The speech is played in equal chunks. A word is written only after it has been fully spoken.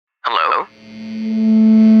Hello?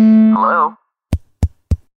 Hello?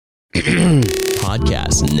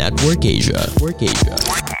 Podcast Network Asia.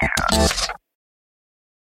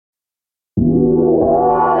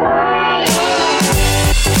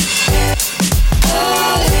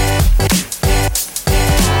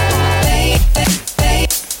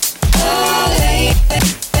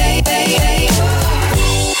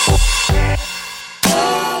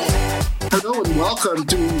 Hello and welcome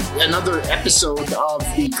to another episode of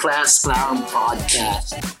the Class Clown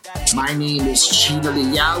Podcast. My name is Sheila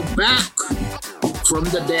Liao, back from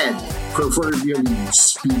the dead, proverbially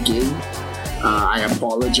speaking. I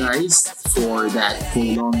apologize for that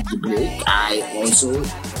prolonged break. I also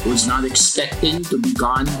was not expecting to be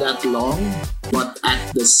gone that long, but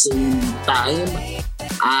at the same time,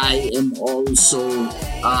 I am also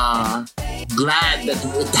glad that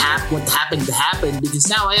what happened to happen, because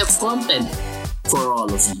now I have content for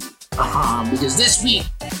all of you. Because this week,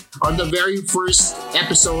 on the very first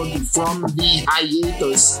episode from the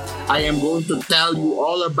hiatus, I am going to tell you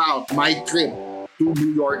all about my trip to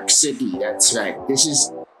New York City. That's right. This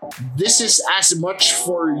is as much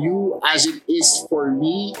for you as it is for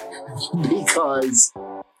me, because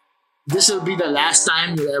this will be the last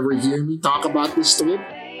time you'll ever hear me talk about this trip.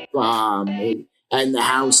 And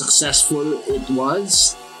how successful it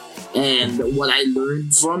was and what I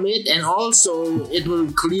learned from it. And also, it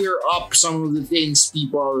will clear up some of the things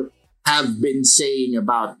people have been saying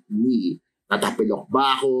about me. Natapilok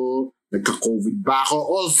ba ako? Nagka-COVID ba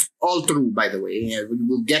ako? All true, by the way. And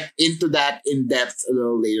we'll get into that in depth a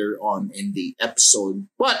little later on in the episode.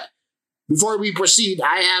 But before we proceed,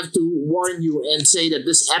 I have to warn you and say that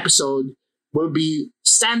this episode will be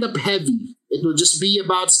stand-up heavy. It will just be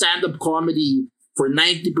about stand-up comedy for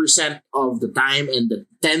 90% of the time, and the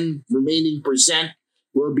 10 remaining percent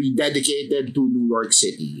will be dedicated to New York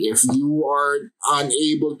City. If you are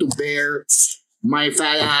unable to bear my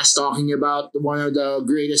fat ass talking about one of the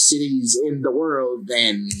greatest cities in the world,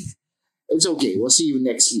 then it's okay. We'll see you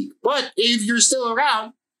next week. But if you're still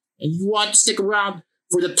around and you want to stick around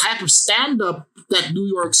for the type of stand-up that New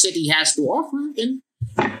York City has to offer, then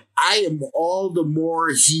I am all the more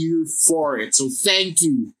here for it. So thank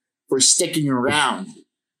you for sticking around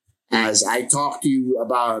as I talk to you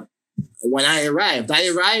about when I arrived. I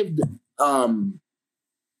arrived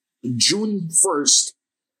June 1st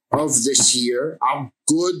of this year, a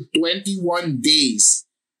good 14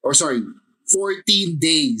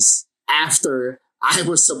 days after I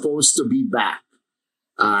was supposed to be back.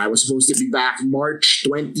 I was supposed to be back March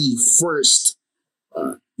 21st,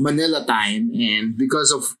 Manila time, and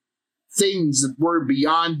because of things that were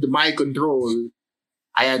beyond my control,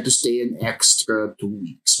 I had to stay an extra 2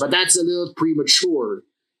 weeks. But that's a little premature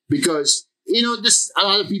because, this a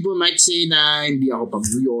lot of people might say na hindi ako pang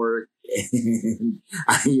New York. And,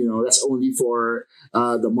 that's only for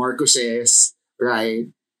the Marcoses,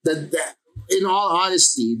 right? In all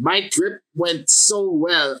honesty, my trip went so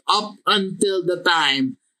well up until the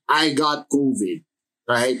time I got COVID,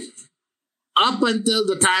 right? Up until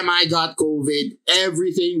the time I got COVID,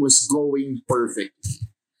 everything was going perfectly.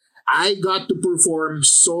 I got to perform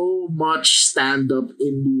so much stand-up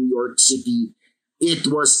in New York City. It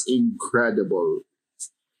was incredible.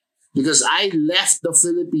 Because I left the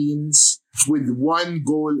Philippines with one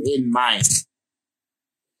goal in mind.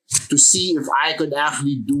 To see if I could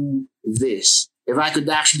actually do this. If I could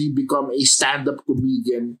actually become a stand-up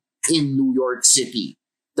comedian in New York City.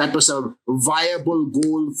 That was a viable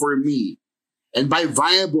goal for me. And by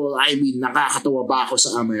viable, I mean nakakatawa ba ako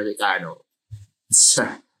sa Amerikano? It's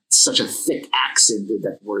such a thick accent in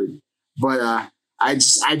that word. But I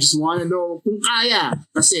just want to know kung kaya.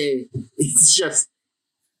 Kasi it's just,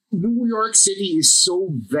 New York City is so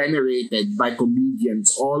venerated by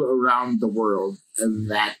comedians all around the world, and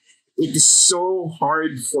that it is so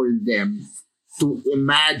hard for them to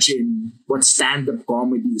imagine what stand-up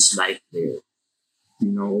comedy is like there.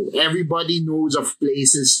 Everybody knows of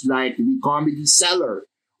places like the Comedy Cellar,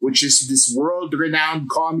 which is this world-renowned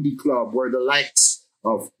comedy club where the likes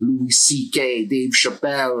of Louis C.K., Dave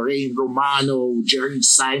Chappelle, Ray Romano, Jerry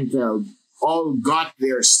Seinfeld all got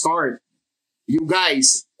their start. You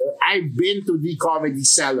guys, I've been to the Comedy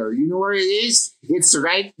Cellar. You know where it is? It's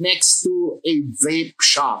right next to a vape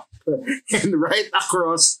shop and right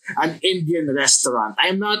across an Indian restaurant.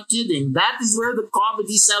 I'm not kidding. That is where the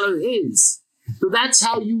Comedy Cellar is. So that's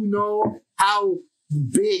how you know how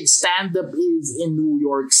big stand-up is in New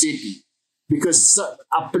York City. Because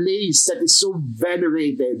a place that is so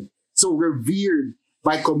venerated, so revered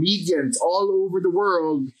by comedians all over the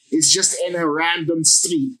world is just in a random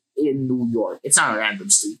street in New York. It's not a random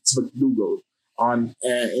street, it's McDougal on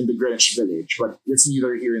in the Greenwich Village, but it's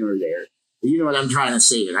neither here nor there. You know what I'm trying to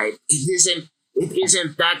say, right? It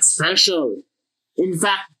isn't that special. In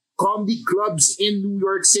fact, comedy clubs in New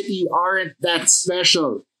York City aren't that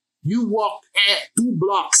special. You walk 2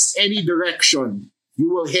 blocks any direction, you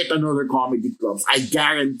will hit another comedy club. I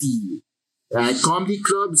guarantee you. Comedy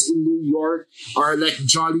clubs in New York are like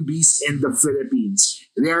Jollibees in the Philippines.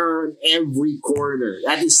 They're on every corner.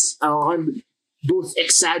 That is both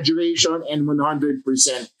exaggeration and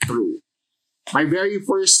 100% true. My very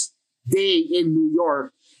first day in New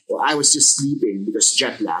York, well, I was just sleeping because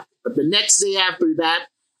jet lag. But the next day after that,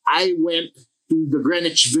 I went to the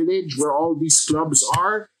Greenwich Village where all these clubs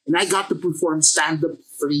are, and I got to perform stand-up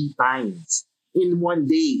 3 times in one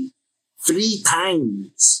day. 3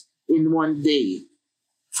 times in one day.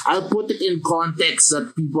 I'll put it in context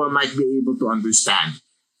that people might be able to understand.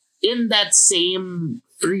 In that same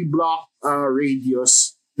 3 block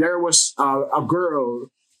radius, there was a girl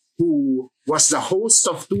who was the host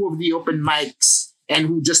of 2 of the open mics and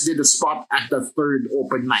who just did a spot at the 3rd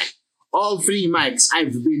open mic. All 3 mics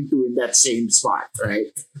I've been to in that same spot, right?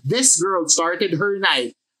 This girl started her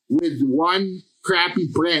night with one crappy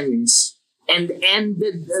premise and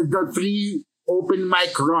ended the 3 open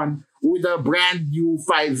mic run with a brand new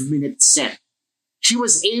 5-minute set. She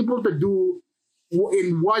was able to do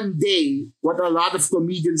in one day what a lot of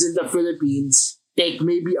comedians in the Philippines take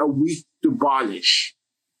maybe a week to polish.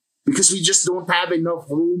 Because we just don't have enough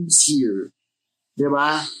rooms here.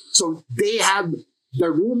 Diba? So they have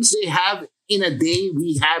the rooms they have in a day,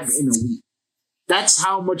 we have in a week. That's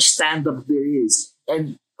how much stand-up there is.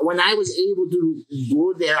 And when I was able to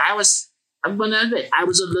go there, I'm gonna admit, I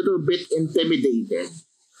was a little bit intimidated.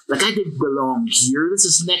 Like, I didn't belong here. This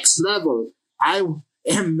is next level. I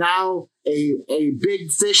am now a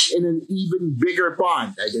big fish in an even bigger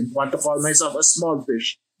pond. I didn't want to call myself a small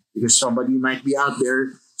fish because somebody might be out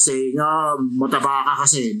there saying, mataba ka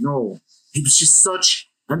kasi. No. It was just such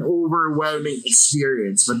an overwhelming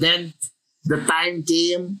experience. But then the time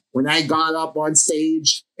came when I got up on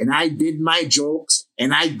stage and I did my jokes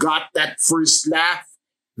and I got that first laugh.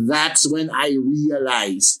 That's when I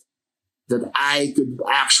realized that I could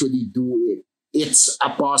actually do it. It's a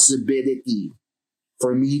possibility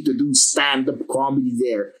for me to do stand-up comedy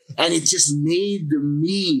there. And it just made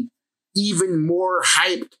me even more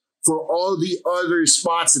hyped for all the other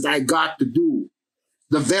spots that I got to do.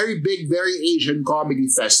 The very big, very Asian Comedy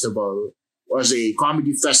Festival was a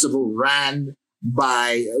comedy festival ran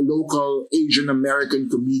by local Asian American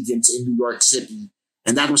comedians in New York City.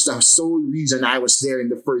 And that was the sole reason I was there in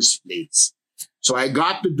the first place. So I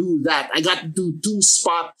got to do that. I got to do 2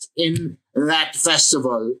 spots in that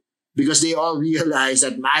festival because they all realized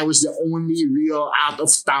that I was the only real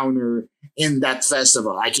out-of-towner in that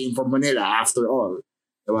festival. I came from Manila, after all.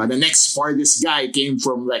 The next farthest guy came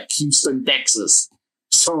from like Houston, Texas.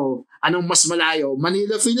 So, anong mas malayo?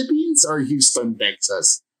 Manila, Philippines or Houston,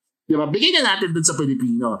 Texas? Diba? Bigay na natin dun sa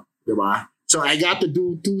Pilipino. Diba? So I got to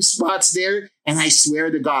do 2 spots there, and I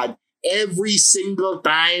swear to God, every single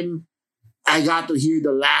time I got to hear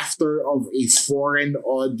the laughter of a foreign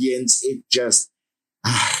audience, it just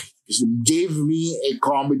gave me a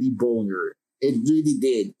comedy boner. It really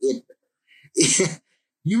did.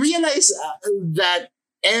 You realize that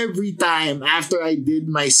every time after I did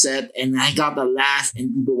my set and I got a laugh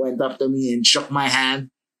and people went up to me and shook my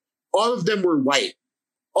hand, all of them were white.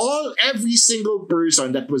 Every single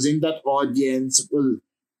person that was in that audience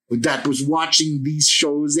that was watching these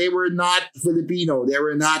shows, they were not Filipino, they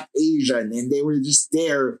were not Asian, and they were just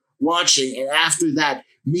there watching. And after that,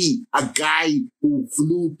 me, a guy who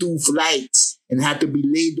flew 2 flights and had to be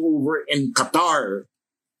laid over in Qatar,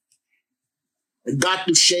 got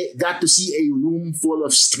to see a room full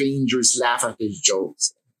of strangers laugh at his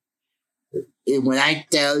jokes. And when I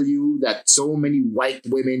tell you that so many white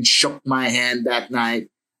women shook my hand that night,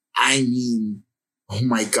 I mean, oh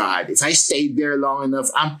my God, if I stayed there long enough,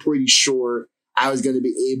 I'm pretty sure I was going to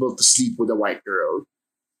be able to sleep with a white girl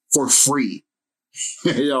for free.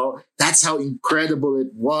 That's how incredible it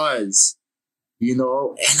was. And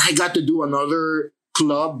I got to do another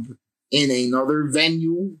club in another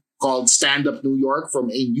venue called Stand Up New York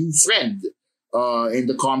from a new friend in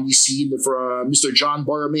the comedy scene, from Mr. John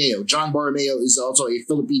Borromeo. John Borromeo is also a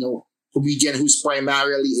Filipino comedian who's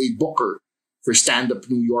primarily a booker for Stand Up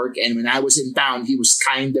New York. And when I was in town, he was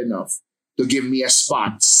kind enough to give me a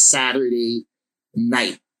spot Saturday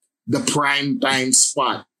night, the prime time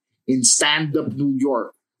spot in Stand Up New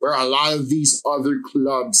York, where a lot of these other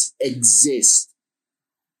clubs exist.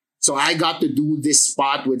 So I got to do this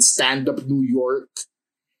spot with Stand Up New York,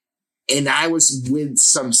 and I was with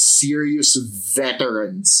some serious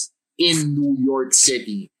veterans in New York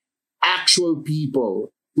City. Actual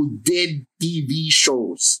people who did TV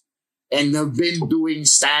shows and have been doing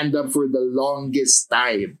stand-up for the longest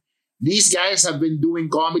time. These guys have been doing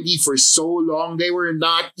comedy for so long, they were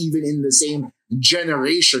not even in the same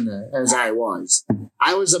generation as I was.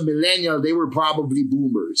 I was a millennial, they were probably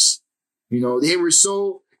boomers. You know, they were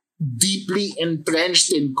so deeply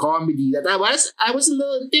entrenched in comedy that I was a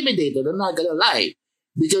little intimidated, I'm not gonna lie.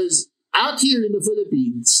 Because out here in the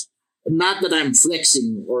Philippines, not that I'm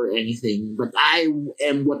flexing or anything, but I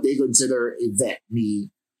am what they consider a vet. Me,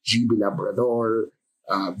 GB Labrador,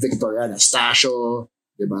 Victor Anastasio,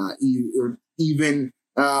 diba? Even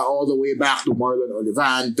all the way back to Marlon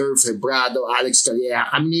Olivan, Durf Hebrado, Alex Calleja.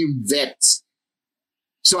 I mean, vets.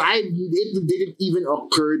 So it didn't even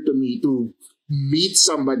occur to me to meet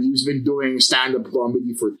somebody who's been doing stand-up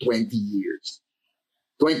comedy for 20 years,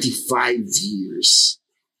 25 years.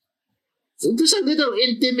 So it was a little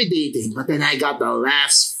intimidating, but then I got the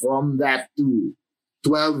laughs from that too.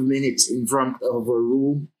 12 minutes in front of a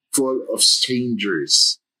room full of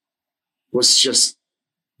strangers was just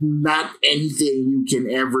not anything you can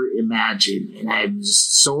ever imagine. And I'm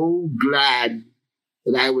so glad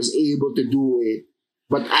that I was able to do it,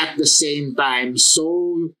 but at the same time,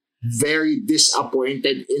 so very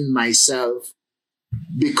disappointed in myself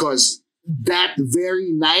because that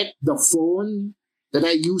very night, the phone that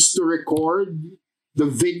I used to record the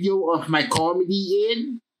video of my comedy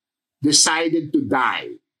in decided to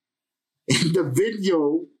die. And the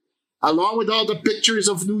video, along with all the pictures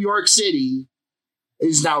of New York City,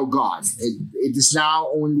 is now gone. It is now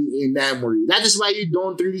only a memory. That is why you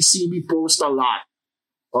don't really see me post a lot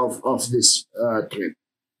of this trip.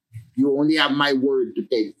 You only have my word to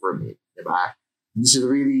take from it. Diba? This will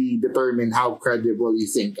really determine how credible you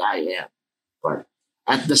think I am. But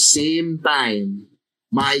at the same time,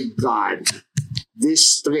 my God,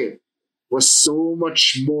 this trip was so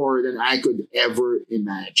much more than I could ever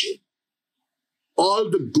imagine. All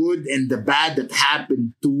the good and the bad that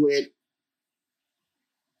happened to it,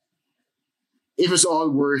 it was all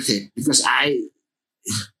worth it because I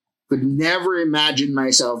could never imagine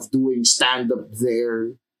myself doing stand-up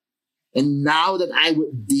there. And now that I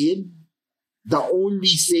did, the only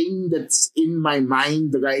thing that's in my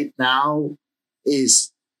mind right now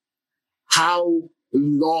is how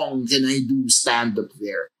long can I do stand-up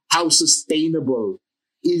there? How sustainable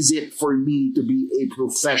is it for me to be a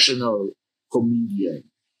professional comedian?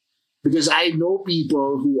 Because I know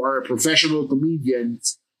people who are professional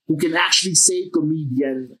comedians who can actually say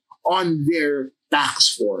comedian on their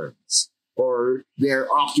tax forms or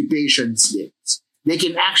their occupation slips. They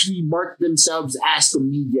can actually mark themselves as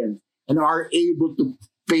comedians and are able to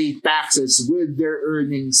pay taxes with their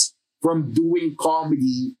earnings from doing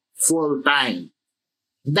comedy full time.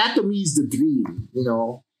 That to me is the dream, you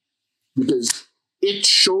know, because it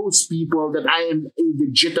shows people that I am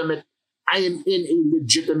in a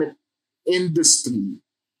legitimate industry.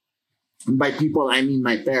 And by people, I mean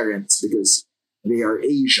my parents because they are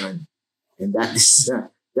Asian. And that is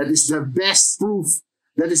the best proof.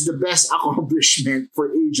 That is the best accomplishment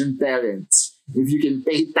for Asian parents. If you can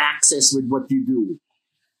pay taxes with what you do.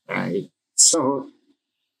 Right? So,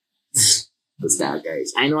 that's that,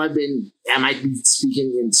 guys. I know I might be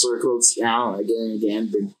speaking in circles now, again and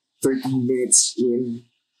again, been 13 minutes in.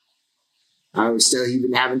 I still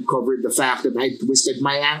even haven't covered the fact that I twisted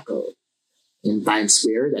my ankle in Times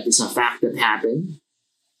Square. That is a fact that happened.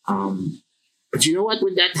 But you know what?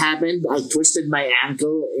 When that happened, I twisted my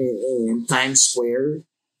ankle in Times Square.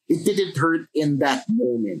 It didn't hurt in that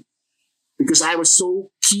moment because I was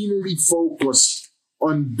so keenly focused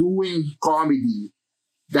on doing comedy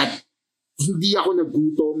that hindi ako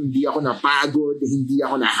nagutom, hindi ako napagod, hindi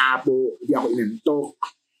ako nahapo, hindi ako inantok,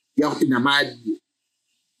 hindi ako tinamad.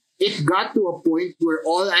 It got to a point where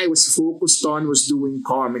all I was focused on was doing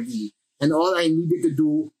comedy. And all I needed to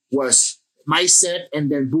do was my set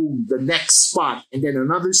and then boom, the next spot. And then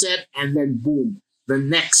another set and then boom, the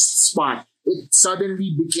next spot. It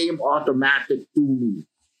suddenly became automatic to me.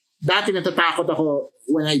 Dati natatakot ako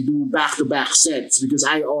when I do back-to-back sets because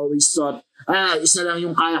I always thought, isa lang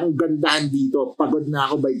yung kaya kong gandahan dito. Pagod na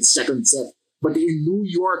ako by the second set. But in New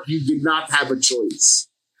York, you did not have a choice.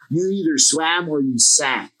 You either swam or you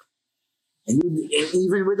sank. And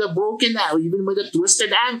even with a broken ankle, even with a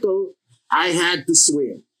twisted ankle, I had to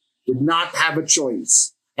swim. Did not have a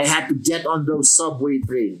choice. I had to get on those subway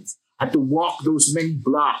trains. I had to walk those many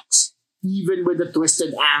blocks, even with a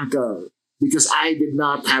twisted ankle, because I did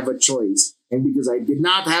not have a choice. And because I did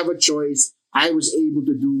not have a choice, I was able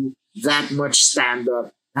to do that much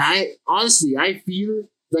stand-up. I feel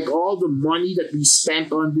like all the money that we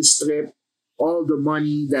spent on this trip, all the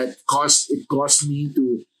money that it cost me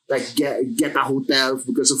to like get a hotel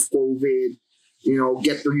because of COVID,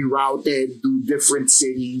 get rerouted to different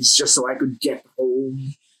cities just so I could get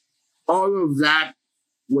home. All of that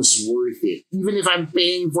was worth it. Even if I'm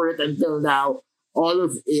paying for it until now, all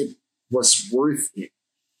of it was worth it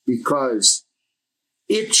because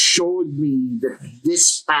it showed me that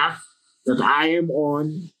this path that I am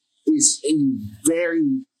on is a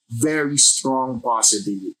very, very strong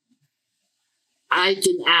possibility. I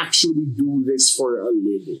can actually do this for a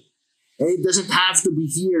living. And it doesn't have to be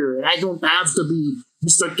here. And I don't have to be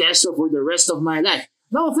Mr. Keso for the rest of my life.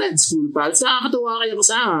 No offense, Cool Pals. Nakakatuwa kayo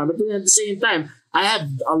kasama. But then at the same time, I have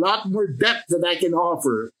a lot more depth that I can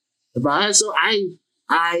offer. Diba? So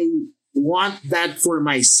I want that for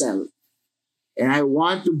myself. And I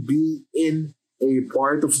want to be in a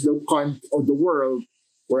part of the world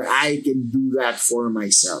where I can do that for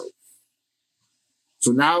myself.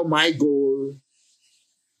 So now my goal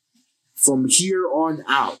from here on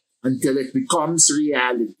out until it becomes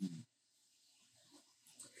reality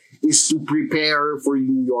is to prepare for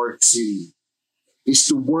New York City, is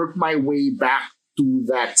to work my way back to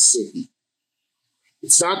that city.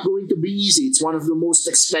 It's not going to be easy. It's one of the most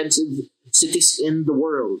expensive cities in the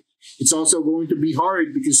world. It's also going to be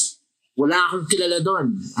hard because wala akong kilala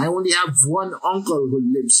doon. I only have one uncle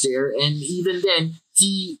who lives there, and even then,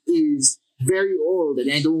 he is very old,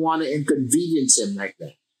 and I don't want to inconvenience him like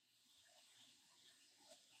that.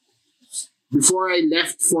 Before I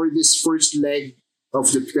left for this first leg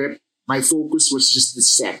of the trip, my focus was just the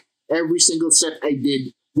set. Every single set I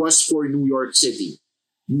did was for New York City.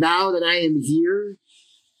 Now that I am here,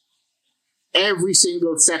 every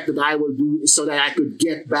single set that I will do is so that I could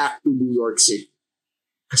get back to New York City.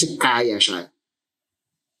 Kasi kaya siya.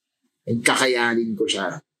 And kakayanin ko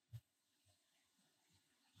siya.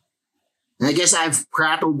 And I guess I've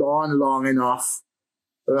prattled on long enough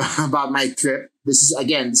about my trip. This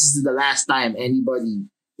is the last time anybody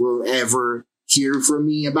will ever hear from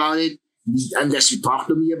me about it. Unless you talk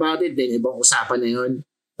to me about it, then ibang usapan na yun.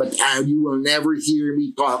 But you will never hear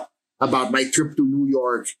me talk about my trip to New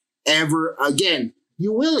York ever again.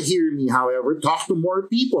 You will hear me, however, talk to more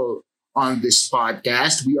people on this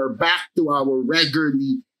podcast. We are back to our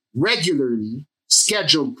regularly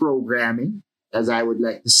scheduled programming, as I would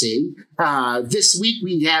like to say. This week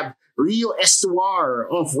we have Rio Estuar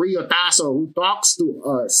of Rio Taso, who talks to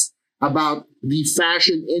us about the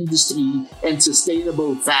fashion industry and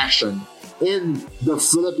sustainable fashion in the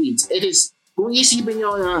Philippines. It is, kung isipin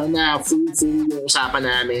nyo na full yung usapan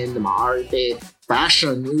namin, mga arte,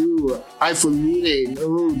 fashion, highfalutin,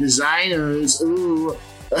 designers,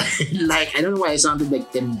 like, I don't know why I sounded like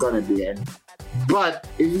Tim Gunnabian. But,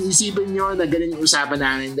 if isipin nyo na ganun yung usapan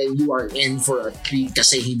namin, then you are in for a treat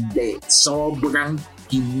kasi hindi. Sobrang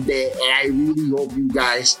hindi. And I really hope you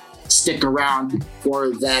guys stick around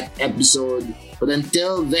for that episode. But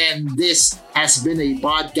until then, this has been a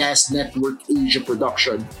Podcast Network Asia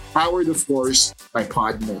production, powered, of course, by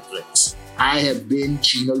Podmetrics. I have been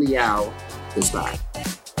Chino Liao. Goodbye.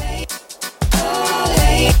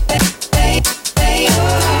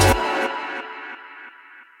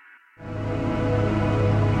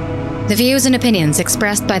 The views and opinions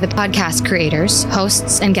expressed by the podcast creators,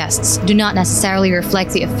 hosts, and guests do not necessarily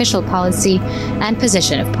reflect the official policy and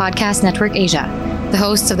position of Podcast Network Asia, the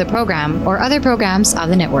hosts of the program, or other programs of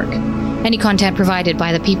the network. Any content provided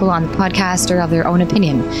by the people on the podcast are of their own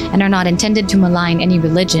opinion and are not intended to malign any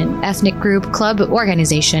religion, ethnic group, club,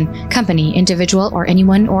 organization, company, individual, or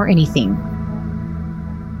anyone or anything.